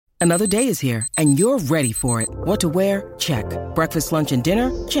Another day is here, and you're ready for it. What to wear? Check. Breakfast, lunch, and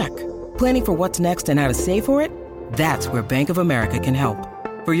dinner? Check. Planning for what's next and how to save for it? That's where Bank of America can help.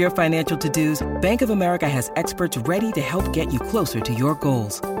 For your financial to-dos, Bank of America has experts ready to help get you closer to your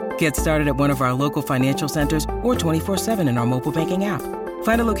goals. Get started at one of our local financial centers or 24/7 in our mobile banking app.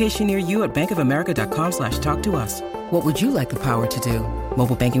 Find a location near you at bankofamerica.com/talktous. What would you like the power to do?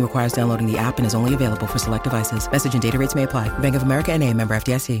 Mobile banking requires downloading the app and is only available for select devices. Message and data rates may apply. Bank of America N.A., member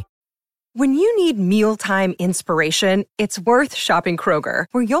FDIC. When you need mealtime inspiration, it's worth shopping Kroger,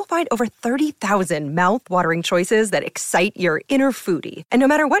 where you'll find over 30,000 mouth-watering choices that excite your inner foodie. And no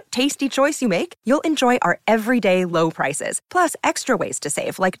matter what tasty choice you make, you'll enjoy our everyday low prices, plus extra ways to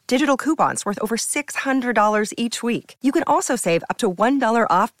save, like digital coupons worth over $600 each week. You can also save up to $1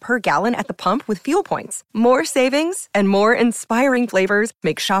 off per gallon at the pump with fuel points. More savings and more inspiring flavors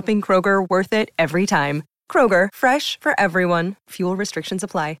make shopping Kroger worth it every time. Kroger, fresh for everyone. Fuel restrictions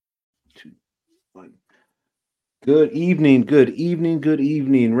apply. Good evening,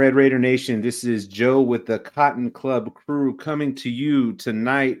 Red Raider Nation. This is Joe with the Cotton Club crew coming to you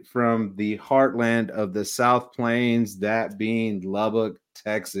tonight from the heartland of the South Plains, that being Lubbock,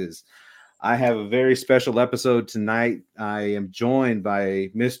 Texas. I have a very special episode tonight. I am joined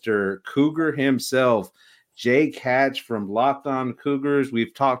by Mr. Cougar himself, Jake Hatch from Locked On Cougars.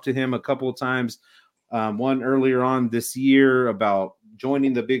 We've talked to him a couple of times, one earlier on this year about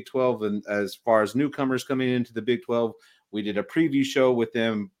joining the Big 12, and as far as newcomers coming into the Big 12, we did a preview show with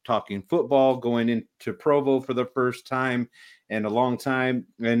them talking football, going into Provo for the first time in a long time,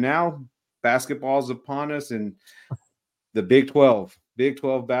 and now basketball's upon us, and the Big 12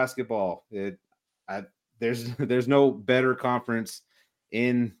 basketball. There's no better conference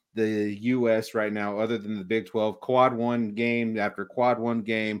in the U.S. right now other than the Big 12. Quad one game after quad one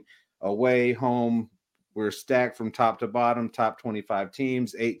game, away, home. We're stacked from top to bottom, top 25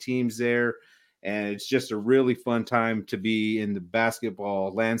 teams, 8 teams there. And it's just a really fun time to be in the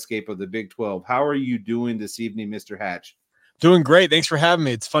basketball landscape of the Big 12. How are you doing this evening, Mr. Hatch? Doing great. Thanks for having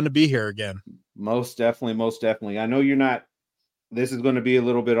me. It's fun to be here again. Most definitely. I know you're not – this is going to be a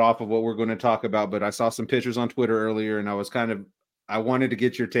little bit off of what we're going to talk about, but I saw some pictures on Twitter earlier, and I wanted to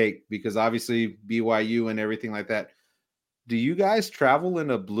get your take because obviously BYU and everything like that. Do you guys travel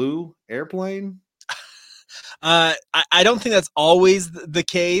in a blue airplane? I don't think that's always the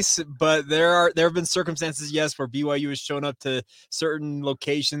case, but there have been circumstances, yes, where BYU has shown up to certain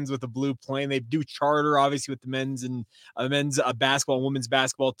locations with a blue plane. They do charter, obviously, with the men's basketball and women's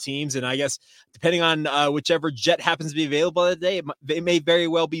basketball teams, and I guess depending on whichever jet happens to be available that day, they may very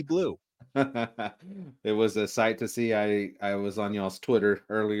well be blue. It was a sight to see. I was on y'all's Twitter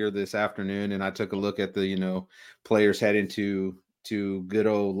earlier this afternoon, and I took a look at the players heading to good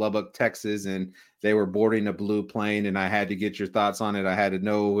old Lubbock, Texas, and they were boarding a blue plane, and I had to get your thoughts on it. I had to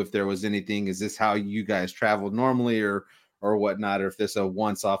know if there was anything. Is this how you guys travel normally or whatnot, or if this is a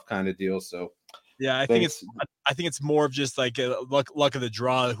once-off kind of deal? So yeah, I think it's more of just like a luck of the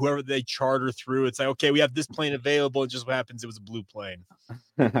draw. Whoever they charter through, it's like, okay, we have this plane available. It just what happens, it was a blue plane.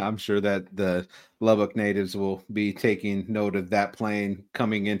 I'm sure that the Lubbock natives will be taking note of that plane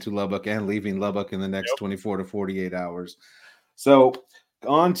coming into Lubbock and leaving Lubbock in the next 24 to 48 hours. So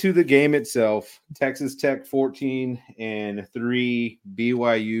on to the game itself. Texas Tech 14-3,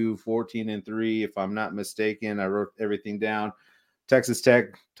 BYU 14-3. If I'm not mistaken, I wrote everything down. Texas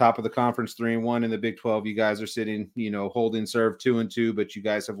Tech, top of the conference, 3-1 in the Big 12. You guys are sitting, holding serve 2-2, but you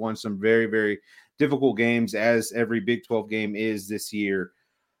guys have won some very, very difficult games, as every Big 12 game is this year.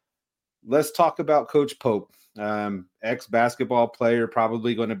 Let's talk about Coach Pope. Ex-basketball player,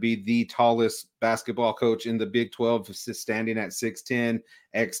 probably going to be the tallest basketball coach in the Big 12, standing at 6'10",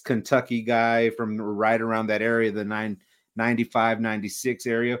 ex-Kentucky guy from right around that area, the 95, 96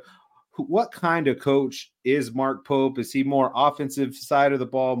 area. What kind of coach is Mark Pope? Is he more offensive side of the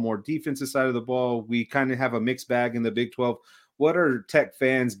ball, more defensive side of the ball? We kind of have a mixed bag in the Big 12. What are Tech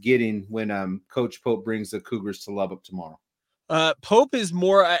fans getting when Coach Pope brings the Cougars to Lubbock tomorrow? Pope is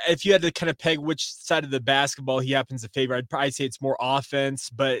more, if you had to kind of peg which side of the basketball he happens to favor, I'd probably say it's more offense,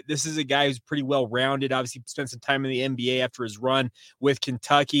 but this is a guy who's pretty well-rounded. Obviously spent some time in the NBA after his run with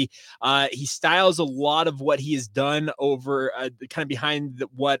Kentucky. He styles a lot of what he has done over kind of behind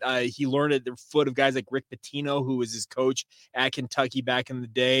what he learned at the foot of guys like Rick Pitino, who was his coach at Kentucky back in the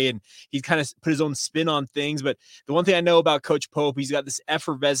day. And he's kind of put his own spin on things. But the one thing I know about Coach Pope, he's got this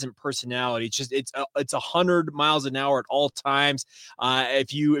effervescent personality. It's 100 miles an hour at all times. times.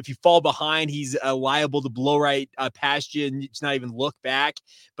 If you fall behind, he's liable to blow right past you and just not even look back.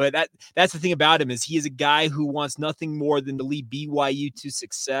 But that's the thing about him, is he is a guy who wants nothing more than to lead BYU to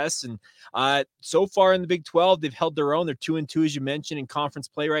success. And so far in the Big 12, they've held their own. They're 2-2, as you mentioned, in conference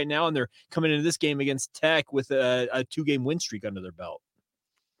play right now, and they're coming into this game against Tech with a 2-game win streak under their belt.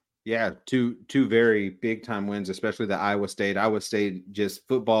 Yeah, two very big time wins, especially the Iowa State. Iowa State, just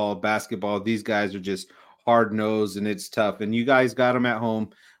football, basketball. These guys are just hard nosed, and it's tough. And you guys got them at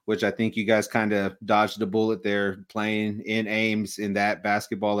home, which I think you guys kind of dodged a bullet there, playing in Ames in that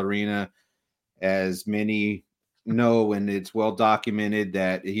basketball arena. As many know, and it's well documented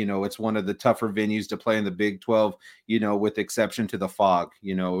that, it's one of the tougher venues to play in the Big 12, with exception to the Fog.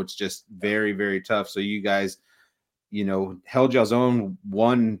 It's just very, very tough. So you guys, held y'all's own,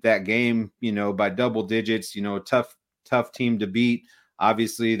 won that game, by double digits, tough team to beat.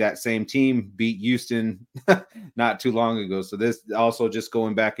 Obviously, that same team beat Houston not too long ago. So this also just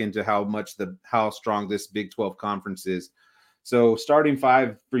going back into how strong this Big 12 conference is. So starting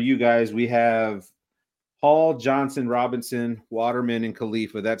five for you guys, we have Hall, Johnson, Robinson, Waterman, and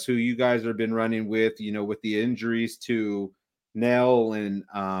Khalifa. That's who you guys have been running with, with the injuries to Nell and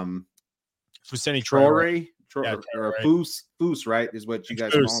Fousseyni Traore. Yeah, or Foose, right, is what you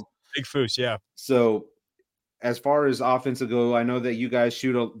guys call him. Big Foose, yeah. So as far as offensive go, I know that you guys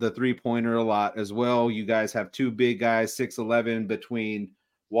shoot the three-pointer a lot as well. You guys have two big guys, 6'11", between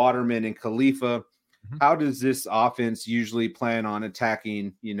Waterman and Khalifa. Mm-hmm. How does this offense usually plan on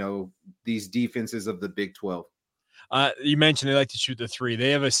attacking, these defenses of the Big 12? You mentioned they like to shoot the three.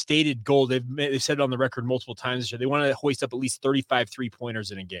 They have a stated goal. They've said it on the record multiple times this year. They want to hoist up at least 35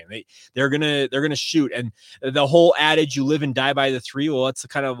 3-pointers in a game. They're gonna shoot. And the whole adage, you live and die by the three, well, that's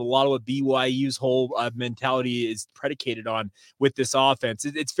kind of a lot of what BYU's whole mentality is predicated on with this offense.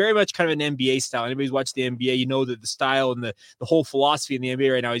 It's very much kind of an NBA style. Anybody's watched the NBA, you know that the style and the whole philosophy in the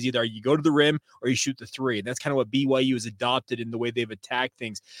NBA right now is either you go to the rim or you shoot the three. And that's kind of what BYU has adopted in the way they've attacked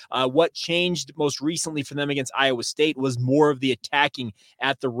things. What changed most recently for them against Iowa State was more of the attacking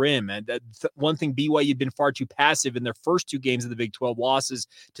at the rim. And one thing, BYU had been far too passive in their first two games of the Big 12, losses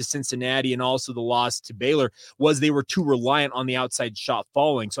to Cincinnati and also the loss to Baylor, was they were too reliant on the outside shot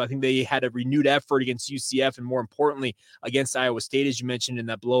falling. So I think they had a renewed effort against UCF, and more importantly against Iowa State, as you mentioned in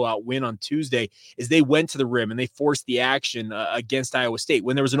that blowout win on Tuesday, is they went to the rim and they forced the action against Iowa State.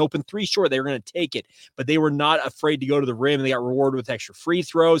 When there was an open three, sure, they were going to take it, but they were not afraid to go to the rim, and they got rewarded with extra free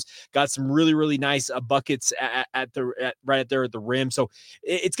throws, got some really, really nice buckets right there at the rim. So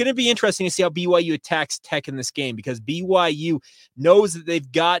it's going to be interesting to see how BYU attacks Tech in this game, because BYU knows that they've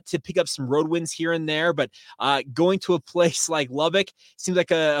got to pick up some road wins here and there, but going to a place like Lubbock seems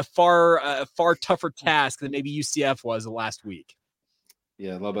like a far tougher task than maybe UCF was last week.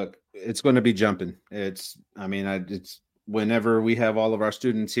 Yeah, Lubbock, it's going to be jumping. It's whenever we have all of our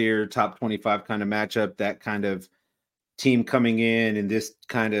students here, top 25 kind of matchup, that kind of team coming in, and this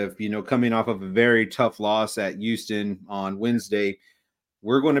kind of, coming off of a very tough loss at Houston on Wednesday,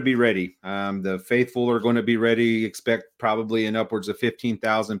 we're going to be ready. The faithful are going to be ready. Expect probably in upwards of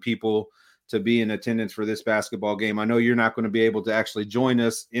 15,000 people to be in attendance for this basketball game. I know you're not going to be able to actually join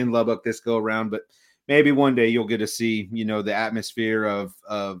us in Lubbock this go around, but maybe one day you'll get to see, the atmosphere of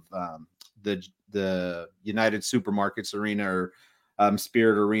the United Supermarkets Arena, or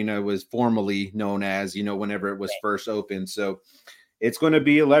Spirit Arena was formerly known as, whenever it was first opened. So it's going to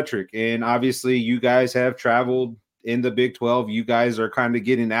be electric. And obviously you guys have traveled in the Big 12. You guys are kind of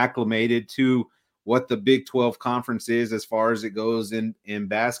getting acclimated to what the Big 12 conference is as far as it goes in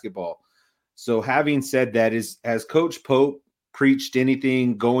basketball. So having said that, has Coach Pope preached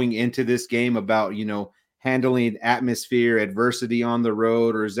anything going into this game about, handling atmosphere, adversity on the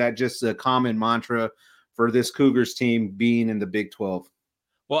road, or is that just a common mantra for this Cougars team being in the Big 12?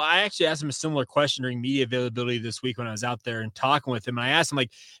 Well, I actually asked him a similar question during media availability this week when I was out there and talking with him. And I asked him,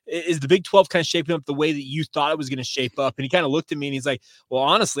 is the Big 12 kind of shaping up the way that you thought it was going to shape up? And he kind of looked at me and he's like, well,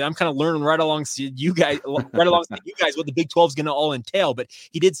 honestly, I'm kind of learning right alongside you guys what the Big 12 is going to all entail. But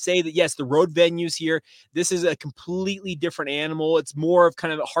he did say that, yes, the road venues here, this is a completely different animal. It's more of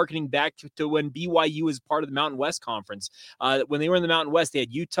kind of harkening back to when BYU was part of the Mountain West Conference. When they were in the Mountain West, they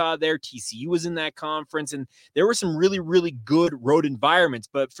had Utah there. TCU was in that conference. And there were some really, really good road environments.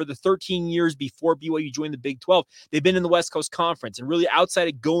 But but for the 13 years before BYU joined the Big 12, they've been in the West Coast Conference. And really, outside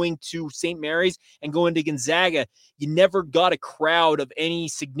of going to St. Mary's and going to Gonzaga, you never got a crowd of any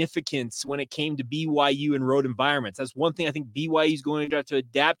significance when it came to BYU and road environments. That's one thing I think BYU is going to have to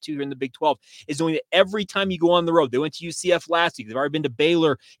adapt to here in the Big 12, is knowing that every time you go on the road, they went to UCF last week. They've already been to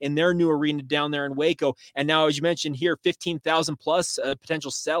Baylor in their new arena down there in Waco. And now, as you mentioned here, 15,000 plus potential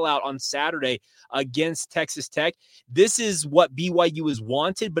sellout on Saturday against Texas Tech. This is what BYU has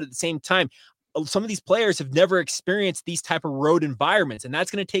wanted, but at the same time, some of these players have never experienced these type of road environments, and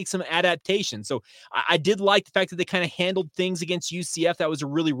that's going to take some adaptation. So I did like the fact that they kind of handled things against UCF. That was a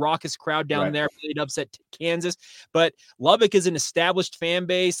really raucous crowd down there. Really upset Kansas, but Lubbock is an established fan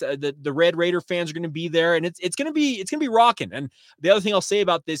base. The Red Raider fans are going to be there, and it's going to be rocking. And the other thing I'll say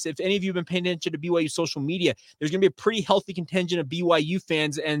about this, if any of you have been paying attention to BYU social media, there's going to be a pretty healthy contingent of BYU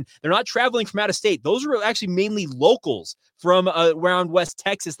fans, and they're not traveling from out of state. Those are actually mainly locals from around West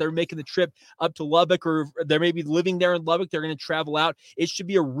Texas. They're making the trip up to Lubbock, or they're maybe living there in Lubbock. They're going to travel out. It should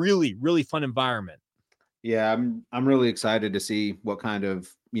be a really, really fun environment. Yeah, I'm really excited to see what kind of,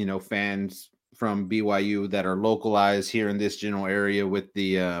 fans from BYU that are localized here in this general area with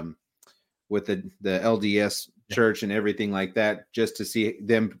the LDS church and everything like that, just to see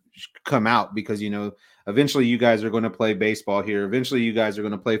them come out, because eventually you guys are going to play baseball here. Eventually you guys are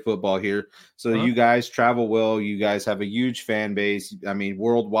going to play football here. So you guys travel well. You guys have a huge fan base. I mean,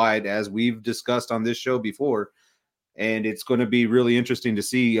 worldwide, as we've discussed on this show before. And it's going to be really interesting to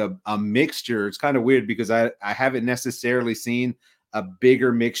see a mixture. It's kind of weird because I haven't necessarily seen a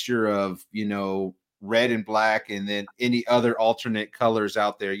bigger mixture of, red and black and then any other alternate colors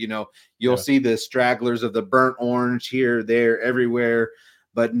out there. You'll see the stragglers of the burnt orange here, there, everywhere.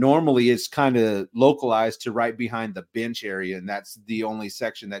 But normally it's kind of localized to right behind the bench area. And that's the only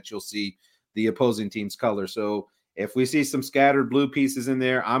section that you'll see the opposing team's color. So if we see some scattered blue pieces in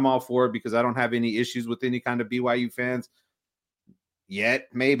there, I'm all for it, because I don't have any issues with any kind of BYU fans yet.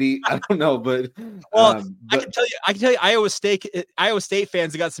 Maybe, I don't know, but I can tell you, Iowa State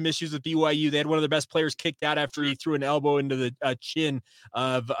fans have got some issues with BYU. They had one of their best players kicked out after he threw an elbow into the chin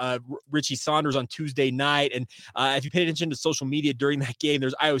of Richie Saunders on Tuesday night. And if you pay attention to social media during that game,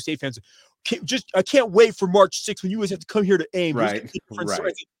 there's Iowa State fans. I can't wait for March 6th when you guys have to come here to aim. Right.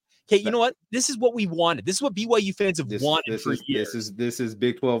 Okay, you know what? This is what we wanted. This is what BYU fans have wanted for years. This is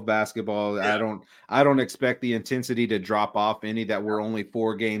Big 12 basketball. Yeah. I don't expect the intensity to drop off any that we're only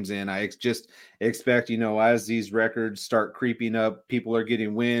 4 games in. I just expect, as these records start creeping up, people are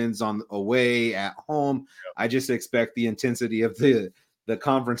getting wins on away, at home. I just expect the intensity of the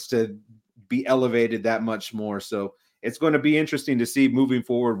conference to be elevated that much more. So it's going to be interesting to see moving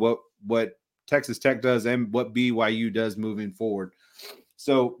forward what Texas Tech does and what BYU does moving forward.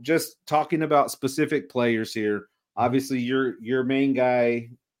 So just talking about specific players here, obviously your main guy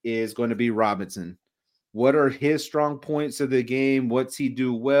is going to be Robinson. What are his strong points of the game? What's he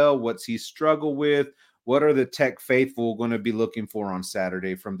do well? What's he struggle with? What are the Tech faithful going to be looking for on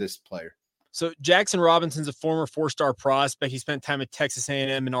Saturday from this player? So Jackson Robinson's a former 4-star prospect. He spent time at Texas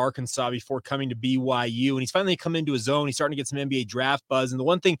A&M and Arkansas before coming to BYU, and he's finally come into his own. He's starting to get some NBA draft buzz. And the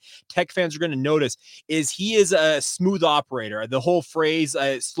one thing Tech fans are going to notice is he is a smooth operator. The whole phrase,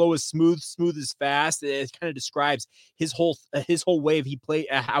 slow is smooth, smooth is fast, it kind of describes his whole way of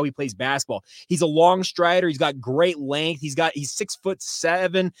how he plays basketball. He's a long strider. He's got great length. He's 6'7", but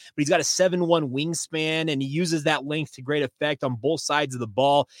he's got a 7'1" wingspan, and he uses that length to great effect on both sides of the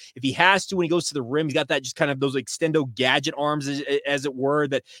ball. If he has to, when he goes to the rim, he's got that just kind of those extendo gadget arms, as it were,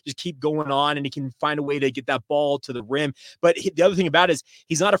 that just keep going on, and he can find a way to get that ball to the rim. But the other thing about it is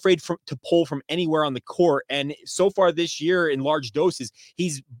he's not afraid to pull from anywhere on the court. And so far this year, in large doses,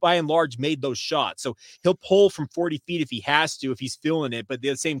 he's by and large made those shots. So he'll pull from 40 feet if he has to, if he's feeling it. But at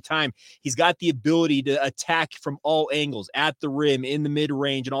the same time, he's got the ability to attack from all angles, at the rim, in the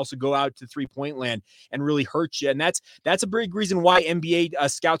mid-range, and also go out to three-point land and really hurt you. And that's a big reason why NBA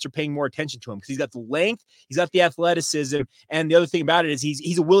scouts are paying more attention to him, because he's got the length, he's got the athleticism, and the other thing about it is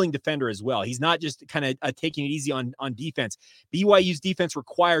he's a willing defender as well. He's not just kind of taking it easy on defense. BYU's defense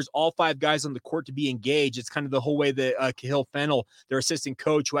requires all 5 guys on the court to be engaged. It's kind of the whole way that Cahill Fennell, their assistant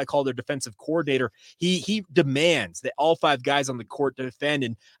coach, who I call their defensive coordinator, he demands that all 5 guys on the court to defend.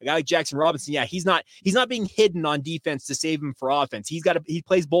 And a guy like Jackson Robinson, he's not being hidden on defense to save him for offense. He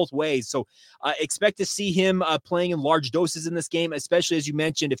plays both ways. So expect to see him playing in large doses in this game, especially as you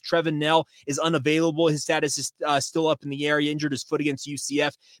mentioned, if Trevin Knell is unavailable. His status is still up in the air. He injured his foot against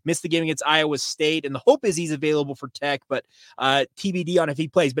UCF, missed the game against Iowa State, and the hope is he's available for Tech, but TBD on if he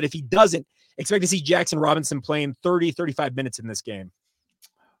plays. But if he doesn't, expect to see Jackson Robinson playing 30, 35 minutes in this game.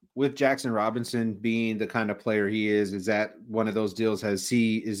 with Jackson Robinson being the kind of player he is that one of those deals?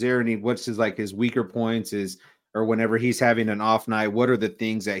 Is there any, what's his weaker points or whenever he's having an off night, what are the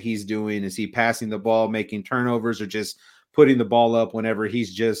things that he's doing? Is he passing the ball, making turnovers, or just putting the ball up whenever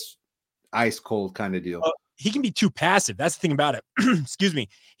he's just ice cold kind of deal? He can be too passive. That's the thing about it. Excuse me.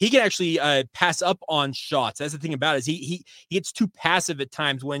 He can actually pass up on shots. That's the thing about it. Is he gets too passive at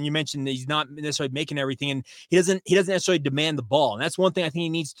times when you mentioned that he's not necessarily making everything, and he doesn't necessarily demand the ball. And that's one thing I think he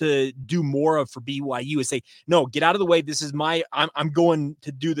needs to do more of for BYU is say, no, get out of the way. This is I'm going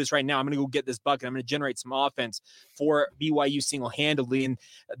to do this right now. I'm going to go get this bucket. I'm going to generate some offense for BYU single-handedly. And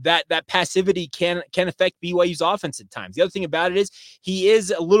that passivity can affect BYU's offense at times. The other thing about it is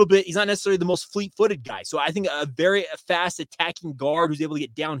he's not necessarily the most fleet-footed guy. So I think a very fast attacking guard who's able to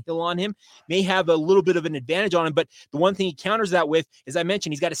get downhill on him may have a little bit of an advantage on him. But the one thing he counters that with, as I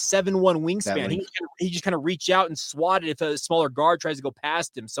mentioned, he's got a 7'1" wingspan. He just kind of reach out and swat it if a smaller guard tries to go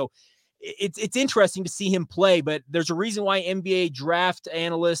past him. So it's interesting to see him play, but there's a reason why NBA draft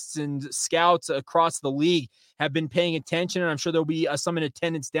analysts and scouts across the league have been paying attention. And I'm sure there'll be some in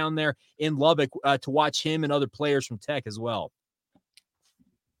attendance down there in Lubbock to watch him and other players from Tech as well.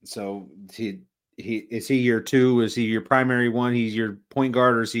 So is he your two? Is he your primary one? He's your point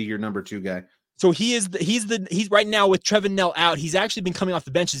guard, or is he your number two guy? So he's right now with Trevin Knell out. He's actually been coming off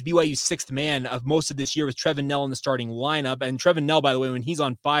the bench as BYU's sixth man of most of this year with Trevin Knell in the starting lineup. And Trevin Knell, by the way, when he's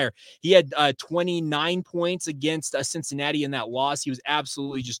on fire, he had 29 points against Cincinnati in that loss. He was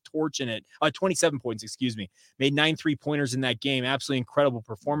absolutely just torching it. 27 points, excuse me. Made 9 3-pointers in that game. Absolutely incredible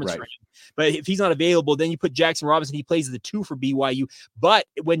performance for him. But if he's not available, then you put Jackson Robinson. He plays the 2 for BYU. But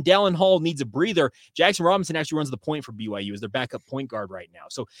when Dallin Hall needs a breather, Jackson Robinson actually runs the point for BYU as their backup point guard right now.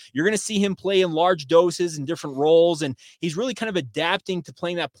 So you're going to see him play in large doses and different roles, and he's really kind of adapting to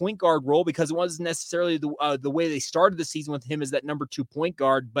playing that point guard role because it wasn't necessarily the way they started the season with him as that number 2 point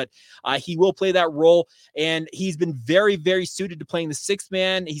guard, but he will play that role, and he's been very, very suited to playing the sixth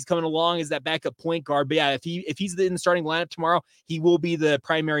man. He's coming along as that backup point guard, but yeah, if he's in the starting lineup tomorrow, he will be the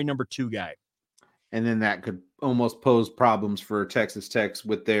primary number 2 guy. And then that could almost pose problems for Texas Tech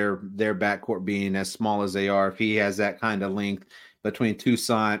with their backcourt being as small as they are. If he has that kind of length between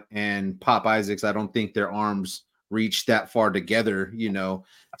Toussaint and Pop Isaacs, I don't think their arms reach that far together,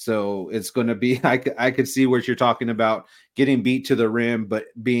 So it's going to be, I could see what you're talking about, getting beat to the rim, but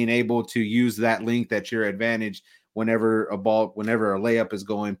being able to use that length at your advantage whenever a layup is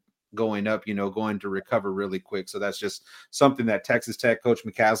going up, going to recover really quick. So that's just something that Texas Tech coach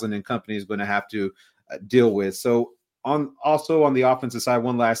McCaslin and company is going to have to deal with. So on the offensive side,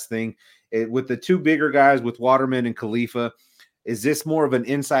 one last thing, with the 2 bigger guys with Waterman and Khalifa, is this more of an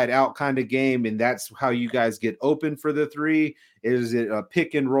inside out kind of game? And that's how you guys get open for the 3? Is it a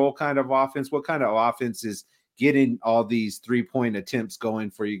pick and roll kind of offense? What kind of offense is getting all these 3-point attempts going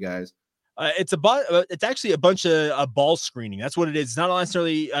for you guys? It's actually a bunch of ball screening. That's what it is. It's not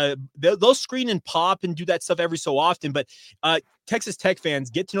necessarily they'll screen and pop and do that stuff every so often, but Texas Tech fans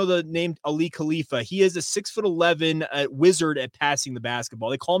get to know the name Ali Khalifa. He is a 6'11" wizard at passing the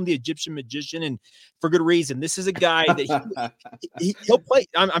basketball. They call him the Egyptian magician, and for good reason. This is a guy that he'll play.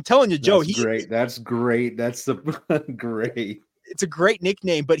 I'm telling you, Joe. That's great. That's great. It's a great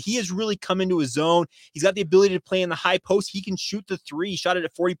nickname, but he has really come into his own. He's got the ability to play in the high post. He can shoot the 3. He shot it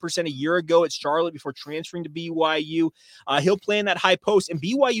at 40% a year ago at Charlotte before transferring to BYU. He'll play in that high post, and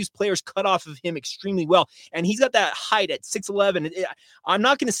BYU's players cut off of him extremely well. And he's got that height at 6'11". I'm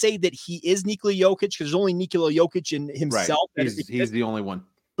not going to say that he is Nikola Jokic because there's only Nikola Jokic in himself. Right. He's the only one.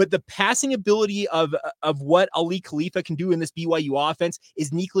 But the passing ability of what Ali Khalifa can do in this BYU offense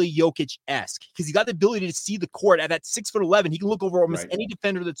is Nikola Jokic-esque because he got the ability to see the court at that 6'11". He can look over almost any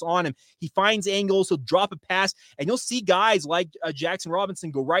defender that's on him. He finds angles. He'll drop a pass, and you'll see guys like Jackson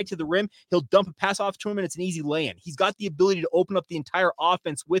Robinson go right to the rim. He'll dump a pass off to him, and it's an easy lay-in. He's got the ability to open up the entire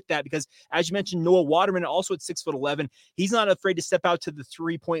offense with that because, as you mentioned, Noah Waterman, also at 6'11", he's not afraid to step out to the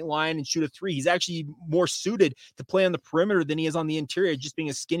 3-point line and shoot a 3. He's actually more suited to play on the perimeter than he is on the interior, just being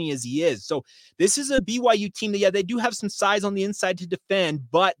as skinny as he is. So this is a BYU team that, they do have some size on the inside to defend,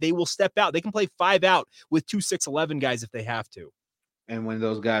 but they will step out. They can play 5 out with 2 6'11" guys if they have to. And when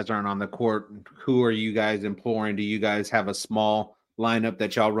those guys aren't on the court, who are you guys employing? Do you guys have a small lineup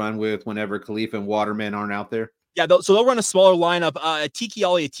that y'all run with whenever Khalifa and Waterman aren't out there? Yeah, so they'll run a smaller lineup. Tiki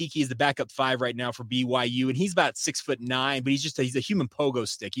Ali Atiki is the backup 5 right now for BYU, and he's about 6'9", but he's a human pogo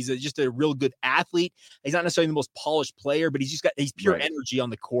stick. He's just a real good athlete. He's not necessarily the most polished player, but he's pure energy on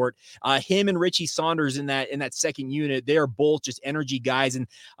the court. Him and Richie Saunders in that second unit, they are both just energy guys, and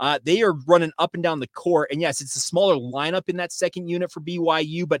they are running up and down the court. And yes, it's a smaller lineup in that second unit for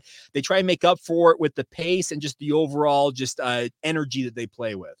BYU, but they try and make up for it with the pace and just the overall energy that they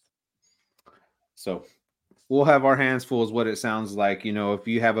play with. So we'll have our hands full is what it sounds like. If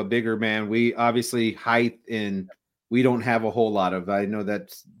you have a bigger man, we obviously height and we don't have a whole lot of. I know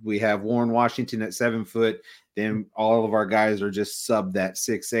that we have Warren Washington at 7 foot. Then all of our guys are just sub that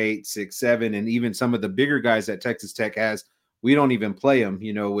 6'8", 6'7", and even some of the bigger guys that Texas Tech has, we don't even play them.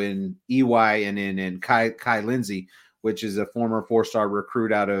 In EY and in Kai Lindsey, which is a former 4-star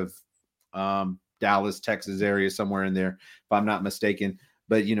recruit out of Dallas, Texas area, somewhere in there, if I'm not mistaken.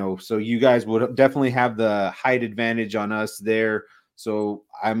 But, so you guys would definitely have the height advantage on us there. So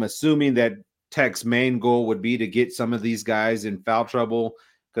I'm assuming that Tech's main goal would be to get some of these guys in foul trouble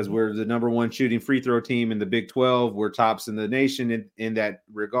because we're the number one shooting free throw team in the Big 12. We're tops in the nation in that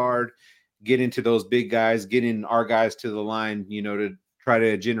regard. Get into those big guys, getting our guys to the line, to try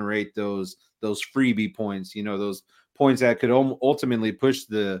to generate those freebie points, those points that could ultimately push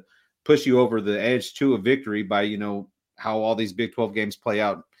you over the edge to a victory by, how all these Big 12 games play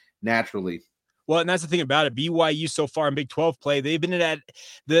out naturally. Well, and that's the thing about it. BYU so far in Big 12 play, they've been at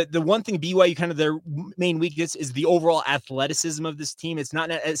the one thing BYU kind of their main weakness is the overall athleticism of this team. It's not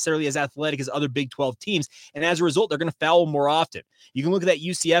necessarily as athletic as other Big 12 teams. And as a result, they're going to foul more often. You can look at that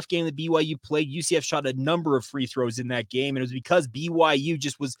UCF game that BYU played. UCF shot a number of free throws in that game. And it was because BYU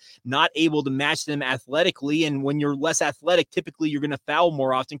just was not able to match them athletically. And when you're less athletic, typically you're going to foul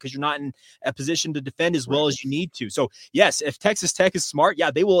more often because you're not in a position to defend as well as you need to. So yes, if Texas Tech is smart,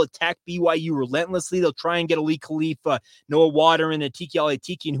 they will attack BYU relentlessly. They'll try and get Ali Khalifa, Noah Water, and Atiki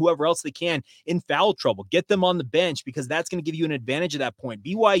Alatiki, and whoever else they can in foul trouble. Get them on the bench because that's going to give you an advantage at that point.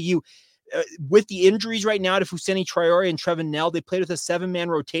 BYU, with the injuries right now to Fousseyni Traore and Trevin Knell, they played with a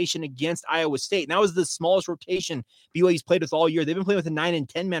 7-man rotation against Iowa State. And that was the smallest rotation BYU's played with all year. They've been playing with a 9 and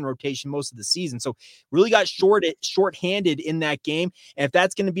 10-man rotation most of the season. So really got short-handed in that game. And if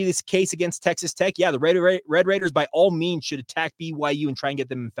that's going to be this case against Texas Tech, the Red Raiders by all means should attack BYU and try and get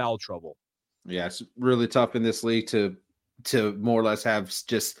them in foul trouble. Yeah, it's really tough in this league to more or less have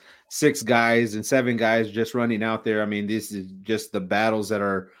just 6 guys and 7 guys just running out there. I mean, this is just the battles that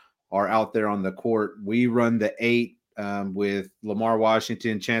are out there on the court. We run the 8 with Lamar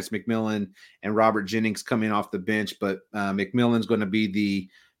Washington, Chance McMillan, and Robert Jennings coming off the bench. But McMillan's going to be the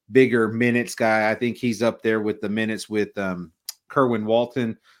bigger minutes guy. I think he's up there with the minutes with Kerwin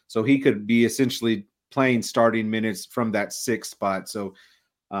Walton. So he could be essentially playing starting minutes from that 6th spot. So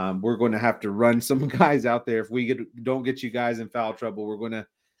we're going to have to run some guys out there. If we don't get you guys in foul trouble,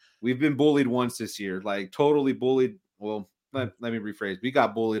 we've been bullied once this year, like totally bullied. Well, let me rephrase. We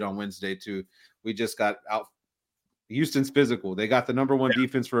got bullied on Wednesday too. We just got out. Houston's physical. They got the number 1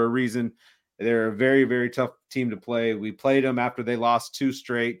 defense for a reason. They're a very, very tough team to play. We played them after they lost 2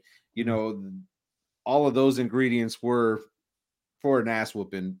 straight. All of those ingredients were for an ass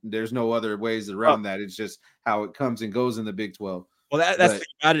whooping. There's no other ways around that. It's just how it comes and goes in the Big 12. Well, that's the thing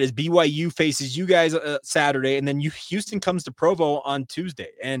about it is BYU faces you guys Saturday, and then Houston comes to Provo on Tuesday.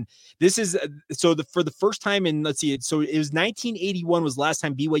 And this is for the first time in, let's see, so it was 1981 was the last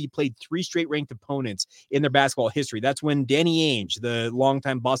time BYU played 3 straight ranked opponents in their basketball history. That's when Danny Ainge, the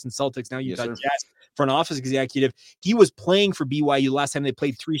longtime Boston Celtics, now Utah Jazz front office executive, he was playing for BYU last time they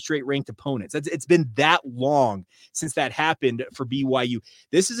played 3 straight ranked opponents. It's been that long since that happened for BYU.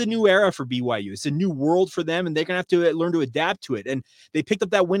 This is a new era for BYU. It's a new world for them, and they're going to have to learn to adapt to it. And they picked up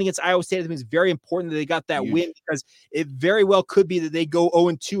that win against Iowa State. I think it's very important that they got that win because it very well could be that they go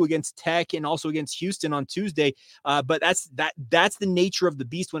 0-2 against Tech and also against Houston on Tuesday. But that's the nature of the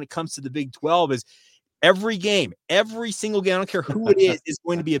beast when it comes to the Big 12 is every game, every single game, I don't care who it is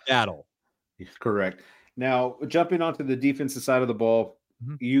going to be a battle. Correct. Now, jumping onto the defensive side of the ball,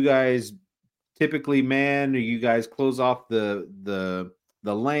 you guys typically man, or you guys close off the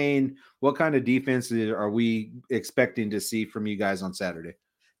lane. What kind of defense are we expecting to see from you guys on Saturday?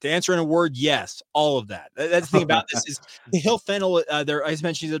 To answer in a word, yes, all of that. That's the thing about this is Hill Fennell, I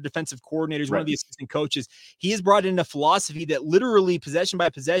mentioned he's a defensive coordinator, he's one of the assistant coaches. He has brought in a philosophy that literally possession by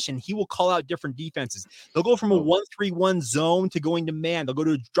possession, he will call out different defenses. They'll go from a 1-3-1 zone to going to man. They'll go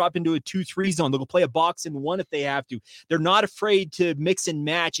to drop into a 2-3 zone. They'll go play a box in 1 if they have to. They're not afraid to mix and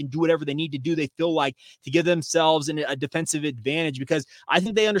match and do whatever they need to do. They feel like to give themselves a defensive advantage because I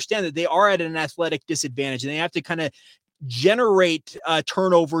think they understand that they are at an athletic disadvantage and they have to kind of generate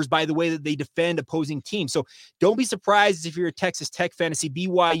turnovers by the way that they defend opposing teams. So don't be surprised if you're a Texas Tech fan to see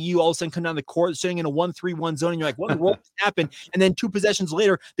BYU all of a sudden come down the court sitting in a 1-3-1 zone and you're like, what in the world happened? And then 2 possessions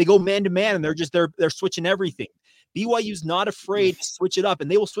later, they go man to man and they're switching everything. BYU's not afraid to switch it up,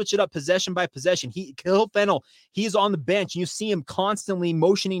 and they will switch it up possession by possession. Khalil Fennell, he is on the bench, and you see him constantly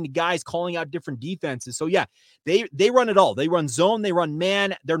motioning to guys, calling out different defenses. So yeah, they run it all. They run zone, they run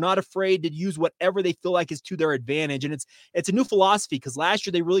man. They're not afraid to use whatever they feel like is to their advantage, and it's a new philosophy because last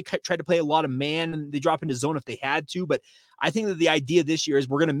year they really tried to play a lot of man, and they drop into zone if they had to, but I think that the idea this year is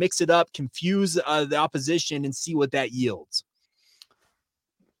we're going to mix it up, confuse the opposition, and see what that yields.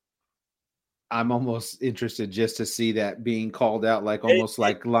 I'm almost interested just to see that being called out, like almost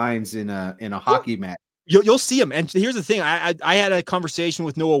like lines in a hockey match. You'll see them. And here's the thing. I had a conversation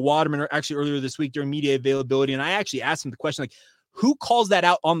with Noah Waterman actually earlier this week during media availability, and I actually asked him the question, like, who calls that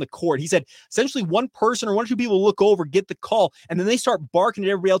out on the court? He said essentially one person or one or two people look over, get the call, and then they start barking at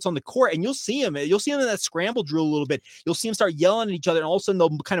everybody else on the court. And you'll see them in that scramble drill a little bit. You'll see them start yelling at each other, and all of a sudden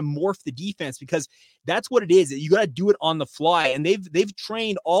they'll kind of morph the defense because that's what it is. You got to do it on the fly. And they've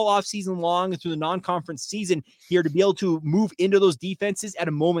trained all off season long through the non-conference season here to be able to move into those defenses at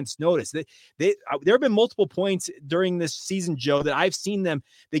a moment's notice. There have been multiple points during this season, Joe, that I've seen them.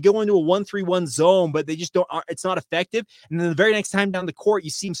 They go into a 1-3-1 zone, but they just don't. It's not effective. And then the very next time down the court, you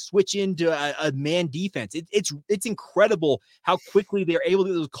see them switch into a man defense. It's incredible how quickly they're able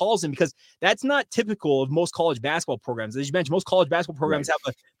to get those calls in, because that's not typical of most college basketball programs. As you mentioned, most college basketball programs have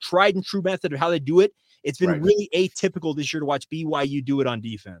a tried and true method of how they do it. It's been really atypical this year to watch BYU do it on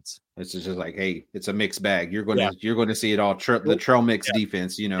defense. It's just like, hey, it's a mixed bag. You're going to see it all. The trail mix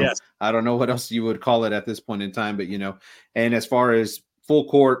defense. I don't know what else you would call it at this point in time, but and as far as full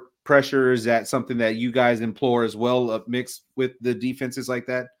court pressure, is that something that you guys implore as well, mixed with the defenses like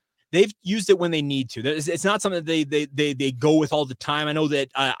that? They've used it when they need to. It's not something that they go with all the time. I know that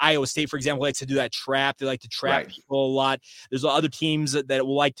Iowa State, for example, likes to do that trap. They like to trap people a lot. There's other teams that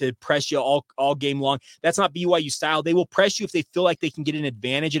will like to press you all game long. That's not BYU style. They will press you if they feel like they can get an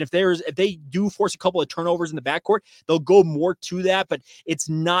advantage. And if they do force a couple of turnovers in the backcourt, they'll go more to that, but it's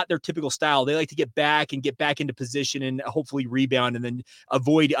not their typical style. They like to get back into position and hopefully rebound and then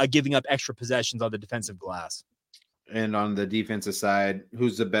avoid giving up extra possessions on the defensive glass. And on the defensive side,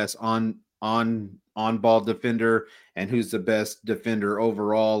 who's the best on ball defender, and who's the best defender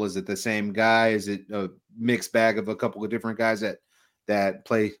overall? Is it the same guy? Is it a mixed bag of a couple of different guys that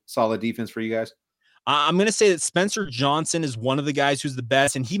play solid defense for you guys? I'm going to say that Spencer Johnson is one of the guys who's the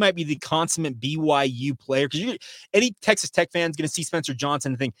best, and he might be the consummate BYU player, because any Texas Tech fan is going to see Spencer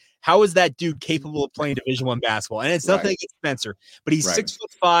Johnson and think, how is that dude capable of playing Division I basketball? And it's nothing against Spencer, but he's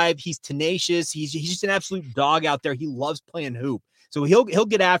 6'5". He's tenacious. He's just an absolute dog out there. He loves playing hoop. So he'll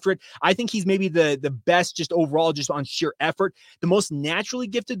get after it. I think he's maybe the best just overall, just on sheer effort. The most naturally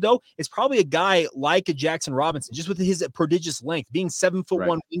gifted, though, is probably a guy like a Jackson Robinson, just with his prodigious length, being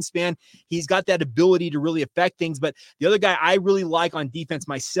 7'1" wingspan. He's got that ability to really affect things. But the other guy I really like on defense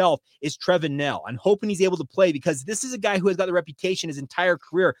myself is Trevin Knell. I'm hoping he's able to play, because this is a guy who has got the reputation his entire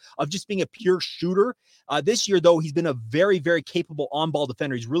career of just being a pure shooter. This year, though, he's been a very, very capable on-ball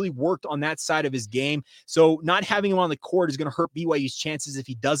defender. He's really worked on that side of his game. So not having him on the court is going to hurt BYU's chances if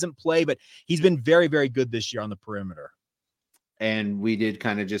he doesn't play, but he's been very, very good this year on the perimeter. And we did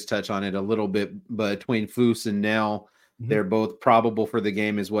kind of just touch on it a little bit, but between Foose and Knell, they're both probable for the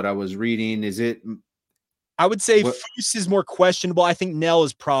game is what I was reading. Is it? I would say Foose is more questionable. I think Knell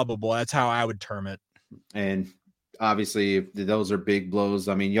is probable. That's how I would term it. And obviously, if those are big blows.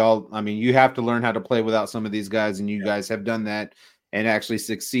 I mean, you have to learn how to play without some of these guys, and you guys have done that and actually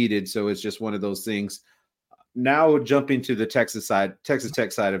succeeded. So it's just one of those things. Now jumping to the Texas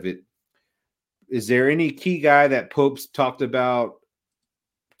Tech side of it, is there any key guy that Pope's talked about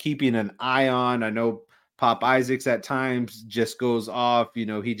keeping an eye on? I know Pop Isaacs at times just goes off.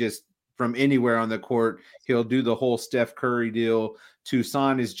 He just, from anywhere on the court, he'll do the whole Steph Curry deal.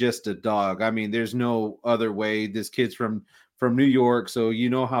 Toussaint is just a dog. I mean, there's no other way. This kid's from New York, so you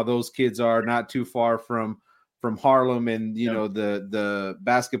know how those kids are, not too far from Harlem, and the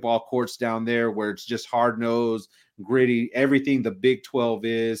basketball courts down there where it's just hard-nosed, gritty, everything the Big 12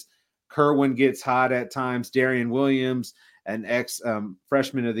 is. Kerwin gets hot at times. Darian Williams, an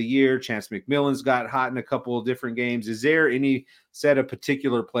ex-freshman of the year. Chance McMillan's got hot in a couple of different games. Is there any set of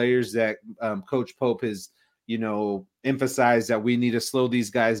particular players that Coach Pope has emphasized that we need to slow these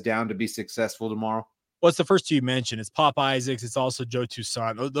guys down to be successful tomorrow? Well, it's the first two you mentioned. It's Pop Isaacs. It's also Joe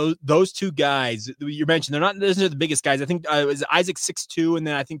Toussaint. Those two guys you mentioned, those are the biggest guys. I think was Isaac 6'2", and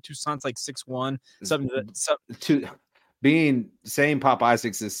then I think Toussaint's like 6'1". Saying Pop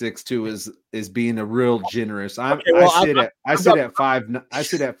Isaacs is 6'2" is is being a real generous. I sit at 5'9",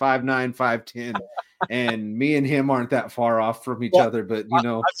 5'10", and me and him aren't that far off from each other. But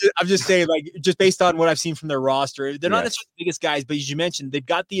I'm just saying, like, just based on what I've seen from their roster, they're not necessarily the biggest guys, but as you mentioned, they've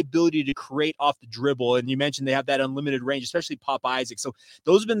got the ability to create off the dribble, and you mentioned they have that unlimited range, especially Pop Isaac. So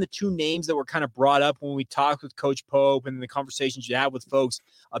those have been the two names that were kind of brought up when we talked with Coach Pope and the conversations you have with folks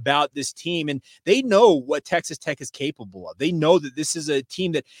about this team, and they know what Texas Tech is capable of. They know that this is a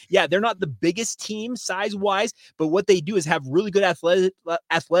team that, they're not the biggest team size-wise, but what they do is have really good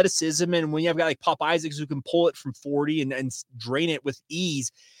athleticism, and when you have a guy like Pop Isaacs who can pull it from 40 and drain it with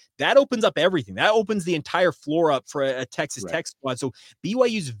ease, that opens up everything. That opens the entire floor up for a Texas Tech squad. So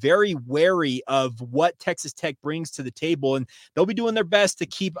BYU's very wary of what Texas Tech brings to the table, and they'll be doing their best to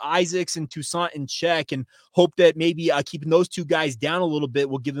keep Isaacs and Toussaint in check and hope that maybe keeping those two guys down a little bit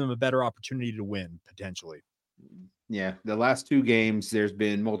will give them a better opportunity to win, potentially. Yeah, the last two games, there's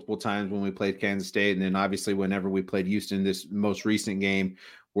been multiple times when we played Kansas State, and then obviously whenever we played Houston, this most recent game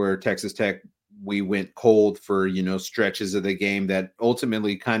where Texas Tech, we went cold for, stretches of the game that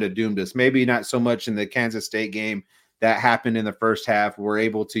ultimately kind of doomed us. Maybe not so much in the Kansas State game. That happened in the first half. We're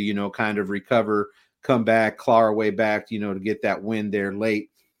able to, kind of recover, come back, claw our way back, to get that win there late.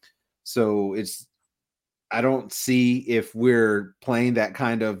 So I don't see if we're playing that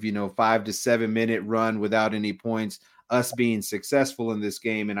kind of, 5 to 7 minute run without any points, us being successful in this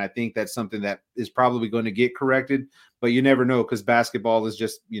game. And I think that's something that is probably going to get corrected, but you never know, because basketball is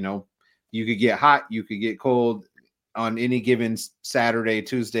just, you could get hot, you could get cold on any given Saturday,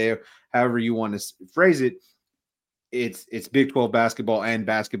 Tuesday, however you want to phrase it. It's Big 12 basketball and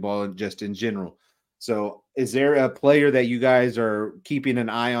basketball just in general. So is there a player that you guys are keeping an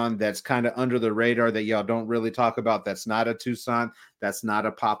eye on that's kind of under the radar that y'all don't really talk about, that's not a Toussaint, that's not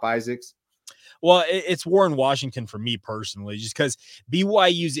a Pop Isaacs? Well, it's Warren Washington for me personally, just because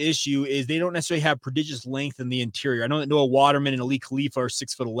BYU's issue is they don't necessarily have prodigious length in the interior. I know that Noah Waterman and Ali Khalifa are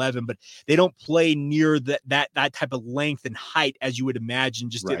 6'11", but they don't play near that type of length and height as you would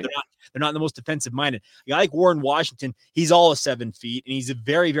imagine. Just they're not the most defensive minded. A guy like Warren Washington, he's all of 7 feet, and he's a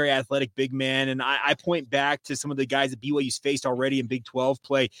very, very athletic big man. And I point back to some of the guys that BYU's faced already in Big 12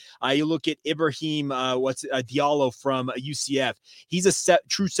 play. You look at Ibrahim, Diallo from UCF. He's a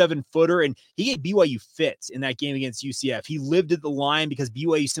true 7-footer, and he gave BYU fits in that game against UCF. He lived at the line because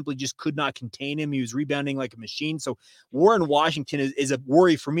BYU simply just could not contain him. He was rebounding like a machine. So Warren Washington is a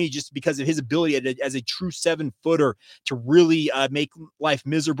worry for me just because of his ability as a true 7-footer to really make life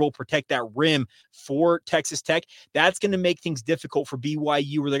miserable, protect that rim for Texas Tech. That's going to make things difficult for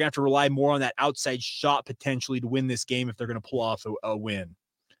BYU, where they're going to have to rely more on that outside shot potentially to win this game if they're going to pull off a win.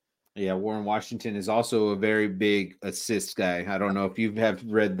 Yeah, Warren Washington is also a very big assist guy. I don't know if you have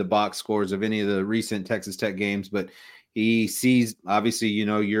read the box scores of any of the recent Texas Tech games, but he sees, obviously,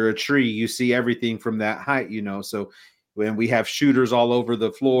 you're a tree. You see everything from that height, So when we have shooters all over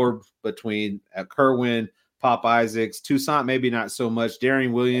the floor between Kerwin, Pop Isaacs, Toussaint, maybe not so much,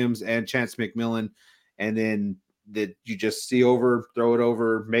 Darian Williams and Chance McMillan, and then that you just see over, throw it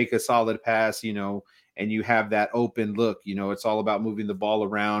over, make a solid pass, and you have that open look. It's all about moving the ball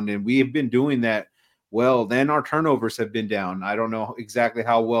around, and we have been doing that well. Then our turnovers have been down. I don't know exactly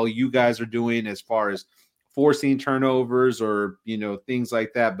how well you guys are doing as far as forcing turnovers or, things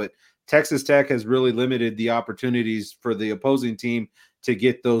like that, but Texas Tech has really limited the opportunities for the opposing team to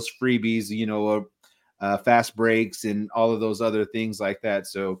get those freebies, fast breaks and all of those other things like that.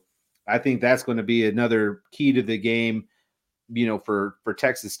 So I think that's going to be another key to the game, for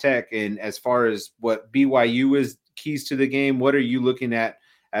Texas Tech. And as far as what BYU is keys to the game, what are you looking at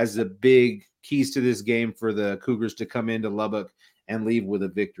as the big keys to this game for the Cougars to come into Lubbock and leave with a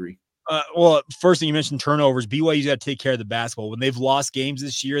victory? Well, first thing you mentioned, turnovers. BYU's got to take care of the basketball. When they've lost games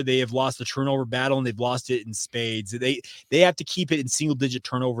this year, they have lost the turnover battle, and they've lost it in spades. They have to keep it in single-digit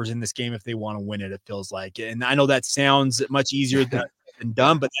turnovers in this game if they want to win it, it feels like. And I know that sounds much easier than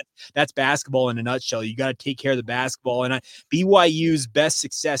done, but that's basketball in a nutshell. You got to take care of the basketball, and BYU's best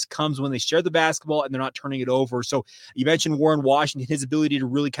success comes when they share the basketball and they're not turning it over. So you mentioned Warren Washington, his ability to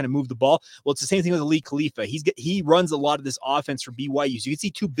really kind of move the ball. Well, it's the same thing with Ali Khalifa. He runs a lot of this offense for BYU. So you can see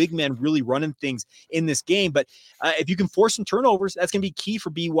two big men really running things in this game. But if you can force some turnovers, that's going to be key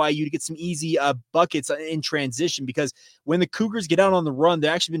for BYU to get some easy buckets in transition, because when the Cougars get out on the run, they've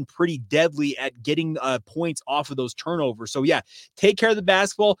actually been pretty deadly at getting points off of those turnovers. So yeah, take care of the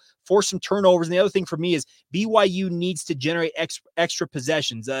basketball, force some turnovers. And the other thing for me is BYU needs to generate extra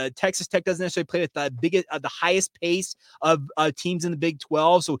possessions. Texas Tech doesn't necessarily play at the highest pace of teams in the Big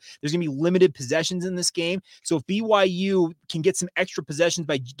 12. So there's going to be limited possessions in this game. So if BYU can get some extra possessions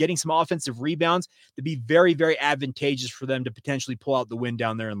by getting some offensive rebounds, it'd be very, very advantageous for them to potentially pull out the win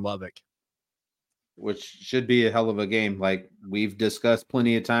down there in Lubbock. which should be a hell of a game. Like we've discussed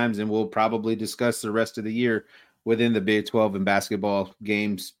plenty of times, and we'll probably discuss the rest of the year within the Big 12 and basketball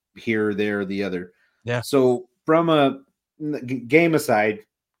games here, there, or the other. Yeah. So from a game aside,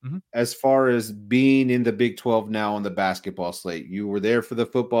 as far as being in the Big 12 now on the basketball slate, you were there for the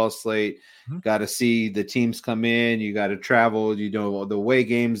football slate, got to see the teams come in, you got to travel, the away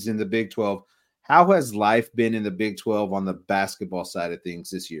games in the Big 12. How has life been in the Big 12 on the basketball side of